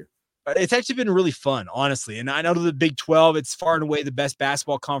things this year? It's actually been really fun, honestly. And I know the Big 12, it's far and away the best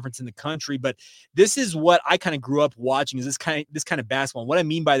basketball conference in the country, but this is what I kind of grew up watching, is this kind of basketball. And what I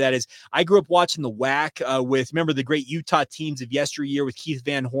mean by that is I grew up watching the WAC with, remember the great Utah teams of yesteryear with Keith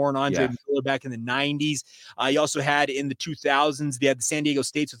Van Horn, Andre Miller back in the 90s. You also had in the 2000s, they had the San Diego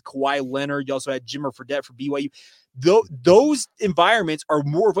States with Kawhi Leonard. You also had Jimmer Fredette for BYU. Those environments are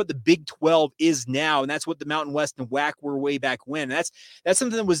more of what the Big 12 is now, and that's what the Mountain West and WAC were way back when. And that's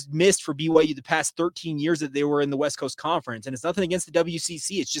something that was missed for BYU the past 13 years that they were in the West Coast Conference. And it's nothing against the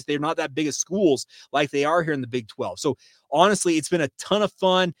WCC. It's just they're not that big of schools like they are here in the Big 12. So honestly, it's been a ton of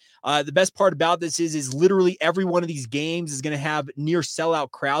fun. The best part about this is literally every one of these games is going to have near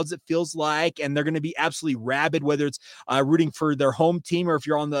sellout crowds, it feels like, and they're going to be absolutely rabid, whether it's rooting for their home team or if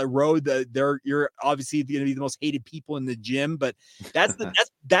you're on the road, you're obviously going to be the most hated people in the gym. But that's the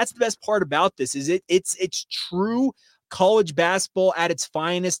best part about this is it's true college basketball at its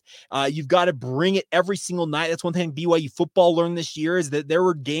finest. You've got to bring it every single night. That's one thing BYU football learned this year, is that there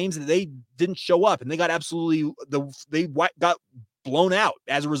were games that they didn't show up and they got got blown out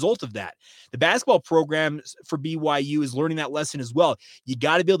as a result of that. The basketball program for BYU is learning that lesson as well. You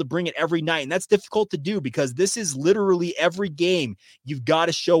got to be able to bring it every night. And that's difficult to do because this is literally every game you've got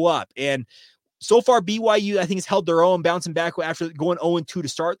to show up. And so far, BYU, I think, has held their own, bouncing back after going 0-2 to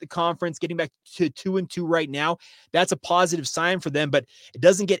start the conference, getting back to 2-2 right now. That's a positive sign for them, but it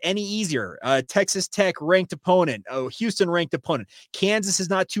doesn't get any easier. Texas Tech ranked opponent, Houston ranked opponent. Kansas is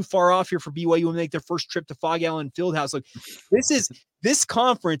not too far off here for BYU and make their first trip to Fog Allen Fieldhouse. Like this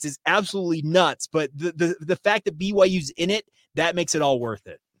conference is absolutely nuts, but the fact that BYU's in it, that makes it all worth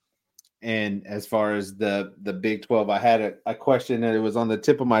it. And as far as the Big 12, I had a question that it was on the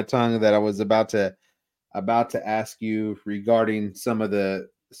tip of my tongue that I was about to ask you regarding some of the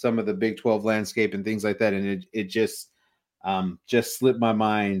Big 12 landscape and things like that, and it just slipped my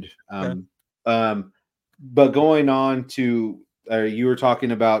mind. But going on to you were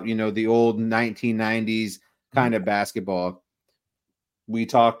talking about the old 1990s kind of basketball. We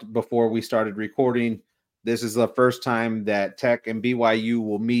talked before we started recording. This is the first time that Tech and BYU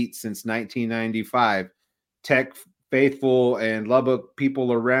will meet since 1995. Tech faithful and Lubbock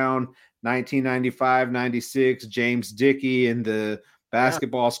people around 1995, 96, James Dickey and the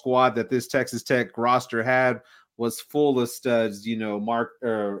basketball squad that this Texas Tech roster had was full of studs, Mark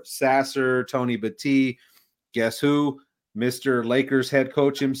Sasser, Tony Battie. Guess who? Mr. Lakers head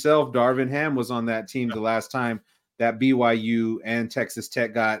coach himself, Darvin Ham, was on that team the last time that BYU and Texas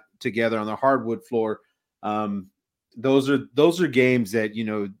Tech got together on the hardwood floor. Those are games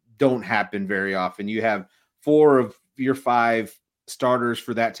that don't happen very often. You have 4 of your 5 starters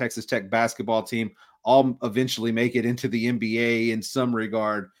for that Texas Tech basketball team all eventually make it into the NBA in some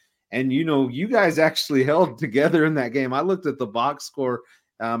regard. And you guys actually held together in that game. I looked at the box score.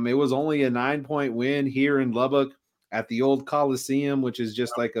 It was only a 9-point win here in Lubbock at the old Coliseum, which is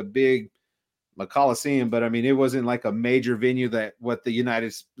just like a Coliseum, but I mean, it wasn't like a major venue that what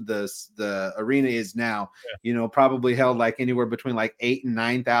the arena is now. Probably held like anywhere between like 8,000 and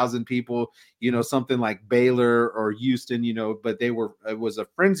 9,000 people. Something like Baylor or Houston. But it was a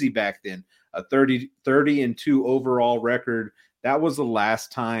frenzy back then. A 30-2 overall record. That was the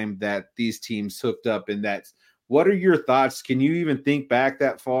last time that these teams hooked up. And what are your thoughts? Can you even think back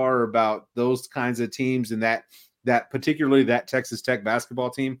that far about those kinds of teams and that particularly that Texas Tech basketball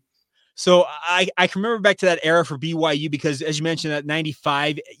team? So I can remember back to that era for BYU because, as you mentioned, that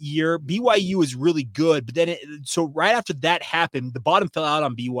 95 year, BYU was really good. But then, so right after that happened, the bottom fell out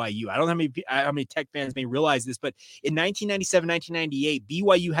on BYU. I don't know how many Tech fans may realize this, but in 1997, 1998,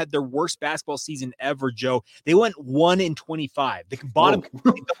 BYU had their worst basketball season ever, Joe. They went 1-25. The bottom.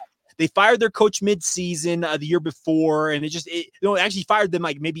 They fired their coach mid-season the year before, and it actually fired them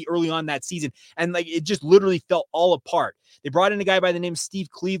like maybe early on that season, and like it just literally fell all apart. They brought in a guy by the name of Steve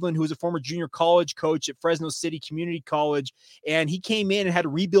Cleveland, who was a former junior college coach at Fresno City Community College. And he came in and had to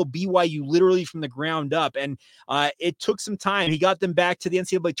rebuild BYU literally from the ground up. And it took some time. He got them back to the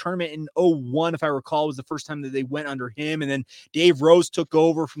NCAA tournament in 2001, if I recall, was the first time that they went under him. And then Dave Rose took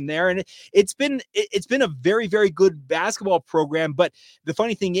over from there. And it's been a very, very good basketball program. But the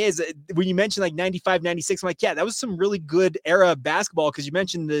funny thing is, when you mentioned like 95, 96, I'm like, yeah, that was some really good era of basketball, because you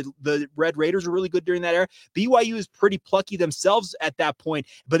mentioned the Red Raiders were really good during that era. BYU is pretty plucky themselves at that point.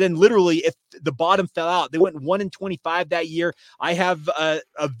 But then literally, if the bottom fell out, they went 1-25 that year. I have a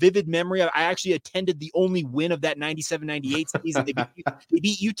vivid memory. I actually attended the only win of that 97-98 season. They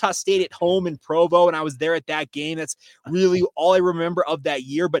beat Utah State at home in Provo, and I was there at that game. That's really all I remember of that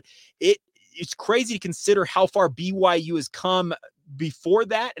year. But it's crazy to consider how far BYU has come before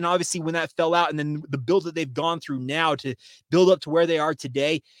that, and obviously when that fell out, and then the build that they've gone through now to build up to where they are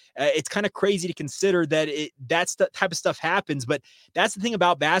today. It's kind of crazy to consider that that's the type of stuff happens. But that's the thing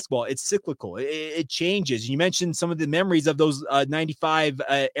about basketball. It's cyclical. It changes. You mentioned some of the memories of those 95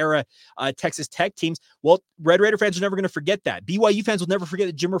 era Texas Tech teams. Well, Red Raider fans are never going to forget that. BYU fans will never forget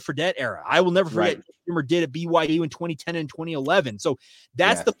the Jimmer Fredette era. I will never forget what Jimmer did at BYU in 2010 and 2011. So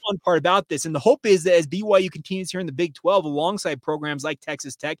that's the fun part about this. And the hope is that as BYU continues here in the Big 12 alongside programs like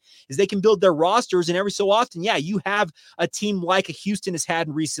Texas Tech, is they can build their rosters. And every so often, you have a team like a Houston has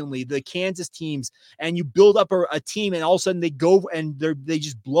had recently, the Kansas teams, and you build up a team, and all of a sudden they go and they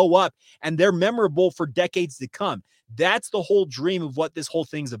just blow up, and they're memorable for decades to come. That's the whole dream of what this whole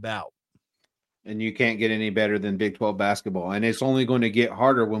thing's about. And you can't get any better than Big 12 basketball. And it's only going to get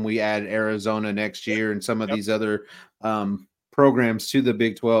harder when we add Arizona next year and some of these other programs to the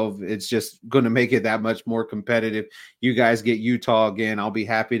Big 12. It's just going to make it that much more competitive. You guys get Utah again. I'll be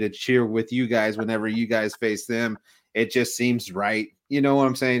happy to cheer with you guys whenever you guys face them. It just seems right. You know what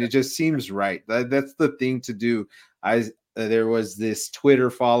I'm saying? It just seems right. That's the thing to do. There was this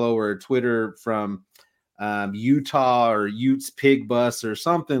Twitter from Utah or Utes Pig Bus or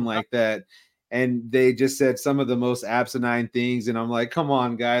something like that. And they just said some of the most asinine things. And I'm like, come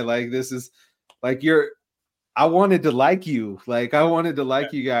on, guy. Like, this is like I wanted to like you. Like, I wanted to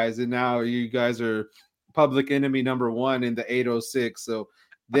like you guys. And now you guys are public enemy number one in the 806. So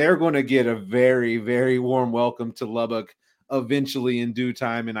they're going to get a very, very warm welcome to Lubbock eventually in due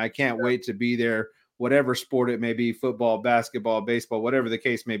time. And I can't wait to be there, whatever sport it may be, football, basketball, baseball, whatever the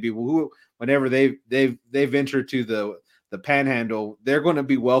case may be. Whenever they venture to the Panhandle, they're going to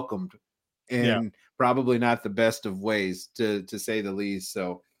be welcomed. And probably not the best of ways, to say the least.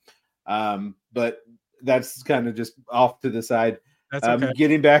 So, but that's kind of just off to the side. That's okay.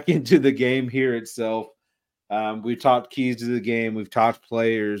 Getting back into the game here itself. We talked keys to the game. We've talked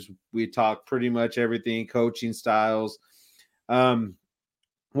players. We talked pretty much everything, coaching styles. One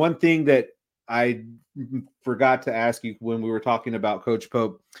thing that I forgot to ask you when we were talking about Coach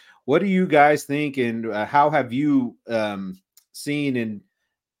Pope, what do you guys think, and how have you seen and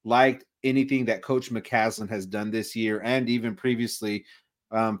liked anything that Coach McCasland has done this year and even previously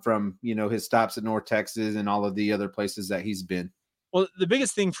from, his stops at North Texas and all of the other places that he's been? Well, the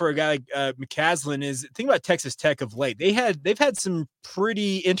biggest thing for a guy like McCasland is think about Texas Tech of late. They've had some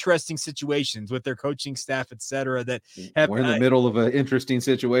pretty interesting situations with their coaching staff, et cetera, that have. We're in the middle of an interesting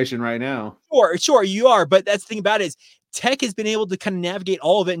situation right now. Sure, you are. But that's the thing about it is Tech has been able to kind of navigate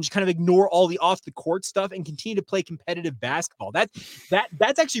all of it and just kind of ignore all the off the court stuff and continue to play competitive basketball.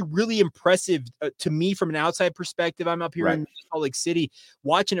 That's actually really impressive to me from an outside perspective. I'm up here in Salt Lake City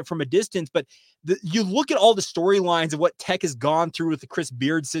watching it from a distance, but you look at all the storylines of what Tech has gone through with the Chris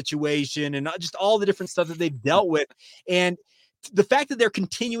Beard situation and just all the different stuff that they've dealt with. And the fact that they're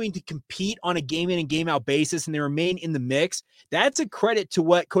continuing to compete on a game in and game out basis and they remain in the mix, that's a credit to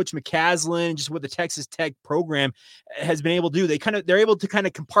what Coach McCasland and just what the Texas Tech program has been able to do. They're able to kind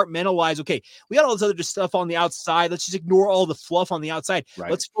of compartmentalize. Okay, we got all this other stuff on the outside. Let's just ignore all the fluff on the outside.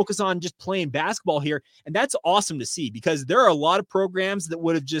 Right. Let's focus on just playing basketball here. And that's awesome to see, because there are a lot of programs that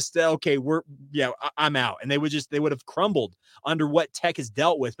would have just, I'm out. And they would have crumbled under what Tech has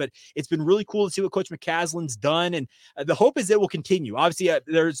dealt with. But it's been really cool to see what Coach McCasland's done. And the hope is it will continue. Obviously,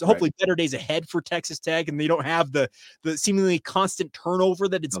 there's hopefully better days ahead for Texas Tech, and they don't have the seemingly constant turnover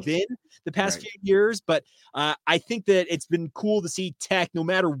that it's been the past few years. But I think that it's been cool to see Tech, no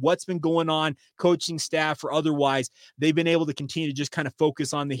matter what's been going on, coaching staff or otherwise, they've been able to continue to just kind of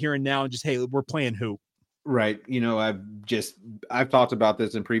focus on the here and now and just, hey, we're playing hoop. Right. I've talked about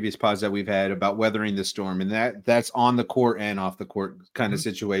this in previous pods that we've had about weathering the storm, and that's on the court and off the court kind of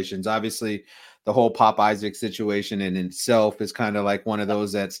situations. Obviously, the whole Pop Isaac situation in itself is kind of like one of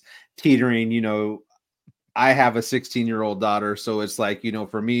those that's teetering, I have a 16-year-old daughter, so it's like,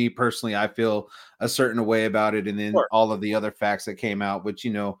 for me personally, I feel a certain way about it. And then Sure. all of the other facts that came out, which,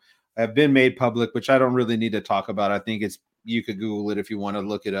 have been made public, which I don't really need to talk about. I think you could Google it if you want to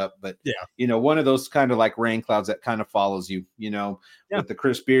look it up. But, Yeah. one of those kind of like rain clouds that kind of follows you, Yeah. with the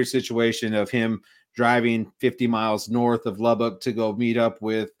Chris Beard situation of him driving 50 miles north of Lubbock to go meet up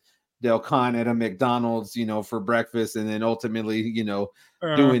with Del Con at a McDonald's, for breakfast. And then ultimately,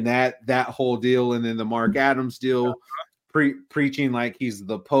 doing that whole deal. And then the Mark Adams deal, preaching like he's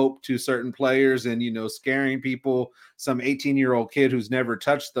the Pope to certain players and, scaring people, some 18-year-old kid who's never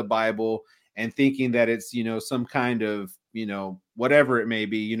touched the Bible and thinking that it's, some kind of, whatever it may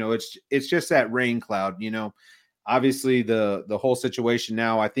be, it's just that rain cloud, obviously the whole situation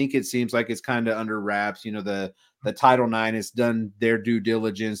now, I think it seems like it's kind of under wraps. The Title IX has done their due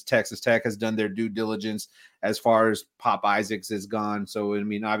diligence. Texas Tech has done their due diligence as far as Pop Isaacs has gone. So, I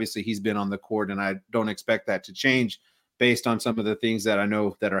mean, obviously he's been on the court, and I don't expect that to change based on some of the things that I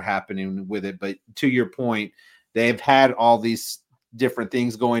know that are happening with it. But to your point, they've had all these different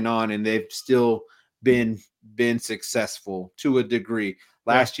things going on, and they've still been successful to a degree.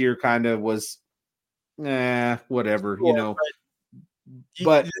 Last year kind of was whatever,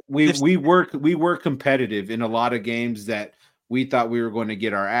 but we were competitive in a lot of games that we thought we were going to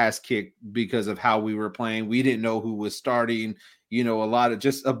get our ass kicked because of how we were playing. We didn't know who was starting,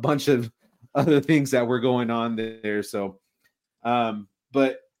 just a bunch of other things that were going on there. So,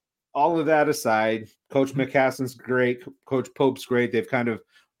 but all of that aside, Coach McCaslin's great. Coach Pope's great. They've kind of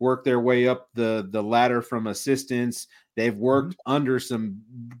worked their way up the ladder from assistants. They've worked under some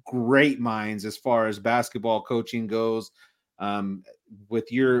great minds as far as basketball coaching goes.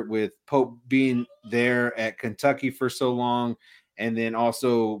 With Pope being there at Kentucky for so long, and then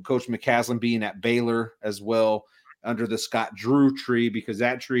also Coach McCaslin being at Baylor as well under the Scott Drew tree, because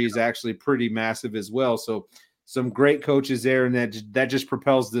that tree is actually pretty massive as well. So some great coaches there, and that just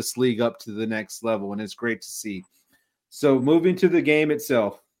propels this league up to the next level, and it's great to see. So moving to the game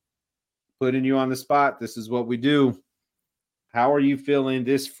itself, putting you on the spot, this is what we do. How are you feeling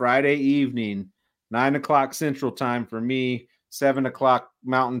this Friday evening, 9:00 Central Time for me, 7:00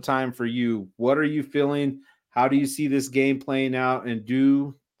 Mountain Time for you? What are you feeling? How do you see this game playing out? And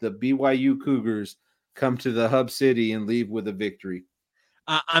do the BYU Cougars come to the Hub City and leave with a victory?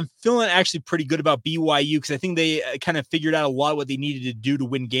 I'm feeling actually pretty good about BYU because I think they kind of figured out a lot of what they needed to do to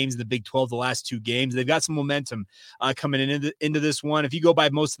win games in the Big 12 the last two games. They've got some momentum coming into this one. If you go by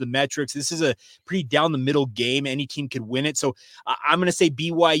most of the metrics, this is a pretty down the middle game. Any team could win it. So I'm going to say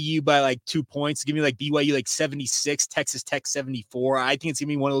BYU by like 2 points. Give me like BYU like 76, Texas Tech 74. I think it's going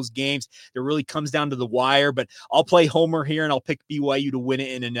to be one of those games that really comes down to the wire, but I'll play Homer here and I'll pick BYU to win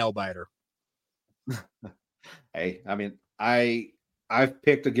it in a nail biter. Hey, I mean, I've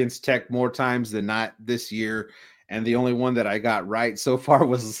picked against Tech more times than not this year, and the only one that I got right so far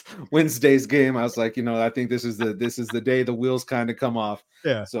was Wednesday's game. I was like, I think this is the day the wheels kind of come off.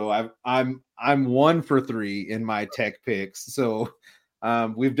 Yeah. So I'm 1 for 3 in my Tech picks. So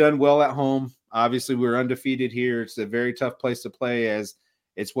we've done well at home. Obviously, we're undefeated here. It's a very tough place to play, as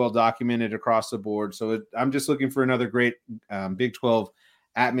it's well documented across the board. So I'm just looking for another great Big 12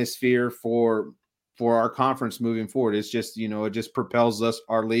 atmosphere for our conference moving forward. It's just, it just propels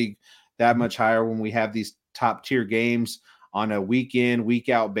our league that much higher when we have these top tier games on a week in, week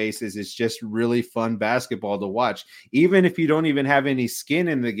out basis. It's just really fun basketball to watch. Even if you don't even have any skin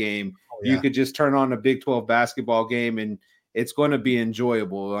in the game, you could just turn on a Big 12 basketball game and it's going to be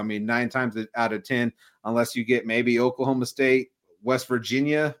enjoyable. I mean, 9 times out of 10, unless you get maybe Oklahoma State, West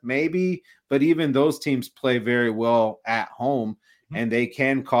Virginia, maybe, but even those teams play very well at home. And they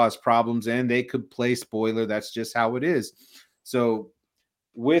can cause problems, and they could play spoiler. That's just how it is. So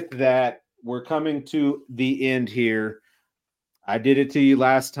with that, we're coming to the end here. I did it to you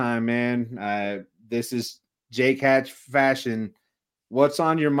last time, man. This is Jake Hatch fashion. What's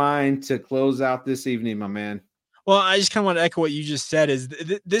on your mind to close out this evening, my man? Well, I just kind of want to echo what you just said. Is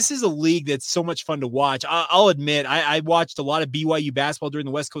this is a league that's so much fun to watch. I'll admit, I watched a lot of BYU basketball during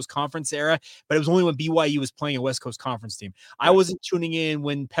the West Coast Conference era, but it was only when BYU was playing a West Coast Conference team. I wasn't tuning in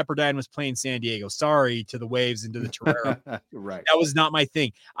when Pepperdine was playing San Diego. Sorry to the Waves and to the Torero. Right. That was not my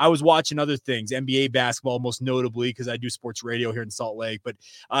thing. I was watching other things, NBA basketball, most notably, because I do sports radio here in Salt Lake. But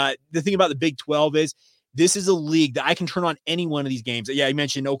the thing about the Big 12 is, this is a league that I can turn on any one of these games. Yeah, you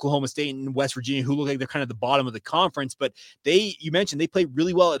mentioned Oklahoma State and West Virginia, who look like they're kind of the bottom of the conference, but you mentioned they play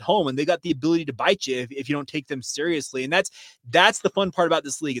really well at home, and they got the ability to bite you if you don't take them seriously. And that's the fun part about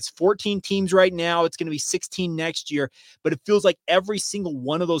this league. It's 14 teams right now. It's going to be 16 next year, but it feels like every single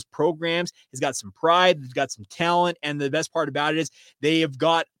one of those programs has got some pride, they've got some talent, and the best part about it is they have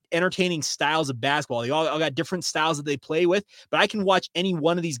got entertaining styles of basketball. They all got different styles that they play with, but I can watch any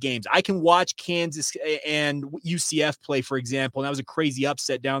one of these games. I can watch Kansas and UCF play, for example, and that was a crazy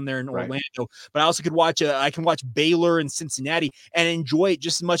upset down there in Orlando. But I also could watch I can watch Baylor and Cincinnati and enjoy it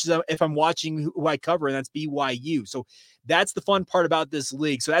just as much as if I'm watching who I cover, and that's BYU. So that's the fun part about this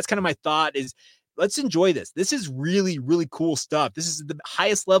league. So that's kind of my thought is, let's enjoy this. This is really, really cool stuff. This is the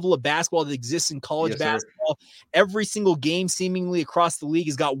highest level of basketball that exists in college basketball. Every single game seemingly across the league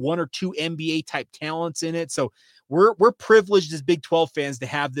has got one or two NBA type talents in it. So we're privileged as Big 12 fans to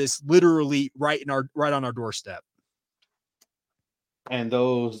have this literally right on our doorstep. And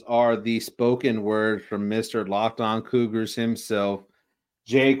those are the spoken words from Mr. Locked On Cougars himself.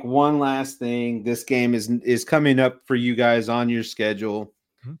 Jake, one last thing. This game is coming up for you guys on your schedule.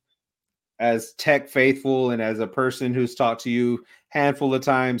 As Tech faithful and as a person who's talked to you handful of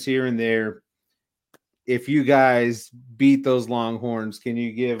times here and there, if you guys beat those Longhorns, can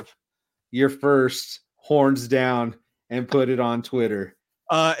you give your first horns down and put it on Twitter?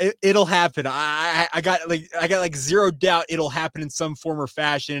 It'll happen. I got zero doubt it'll happen in some form or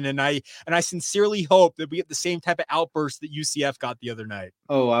fashion. And I sincerely hope that we get the same type of outburst that UCF got the other night.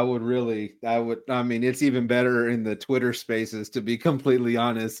 Oh, I mean, it's even better in the Twitter spaces, to be completely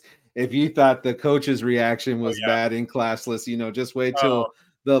honest. If you thought the coach's reaction was bad and classless, just wait till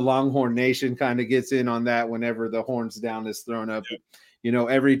the Longhorn Nation kind of gets in on that whenever the horns down is thrown up.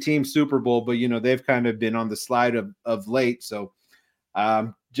 Every team Super Bowl, but they've kind of been on the slide of late. So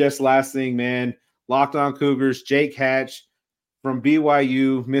just last thing, man, Locked On Cougars, Jake Hatch from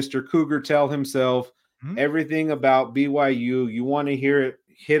BYU, Mr. Cougar Tell himself, everything about BYU. You want to hear it,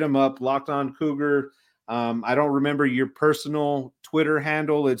 hit him up, Locked On Cougar. I don't remember your personal Twitter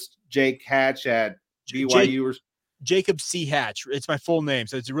handle. It's Jake Hatch at BYU. Jacob C. Hatch. It's my full name,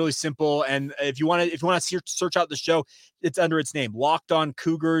 so it's really simple. And if you want to search out the show, it's under its name, Locked On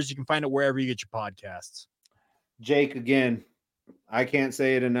Cougars. You can find it wherever you get your podcasts. Jake, again, I can't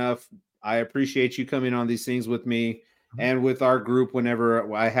say it enough. I appreciate you coming on these things with me and with our group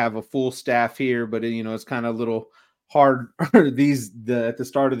whenever I have a full staff here, but it's kind of a little hard at the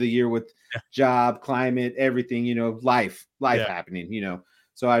start of the year with job, climate, everything, life happening,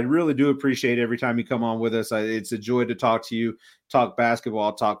 So I really do appreciate every time you come on with us. It's a joy to talk to you, talk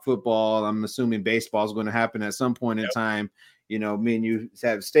basketball, talk football. I'm assuming baseball is going to happen at some point in time. Me and you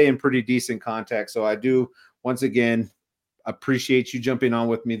stay in pretty decent contact. So I do, once again, appreciate you jumping on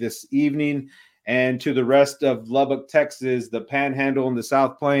with me this evening. And to the rest of Lubbock, Texas, the Panhandle and the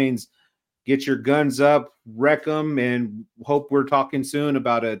South Plains, get your guns up, wreck them, and hope we're talking soon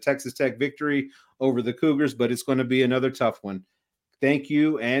about a Texas Tech victory over the Cougars, but it's going to be another tough one. Thank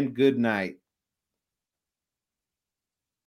you and good night.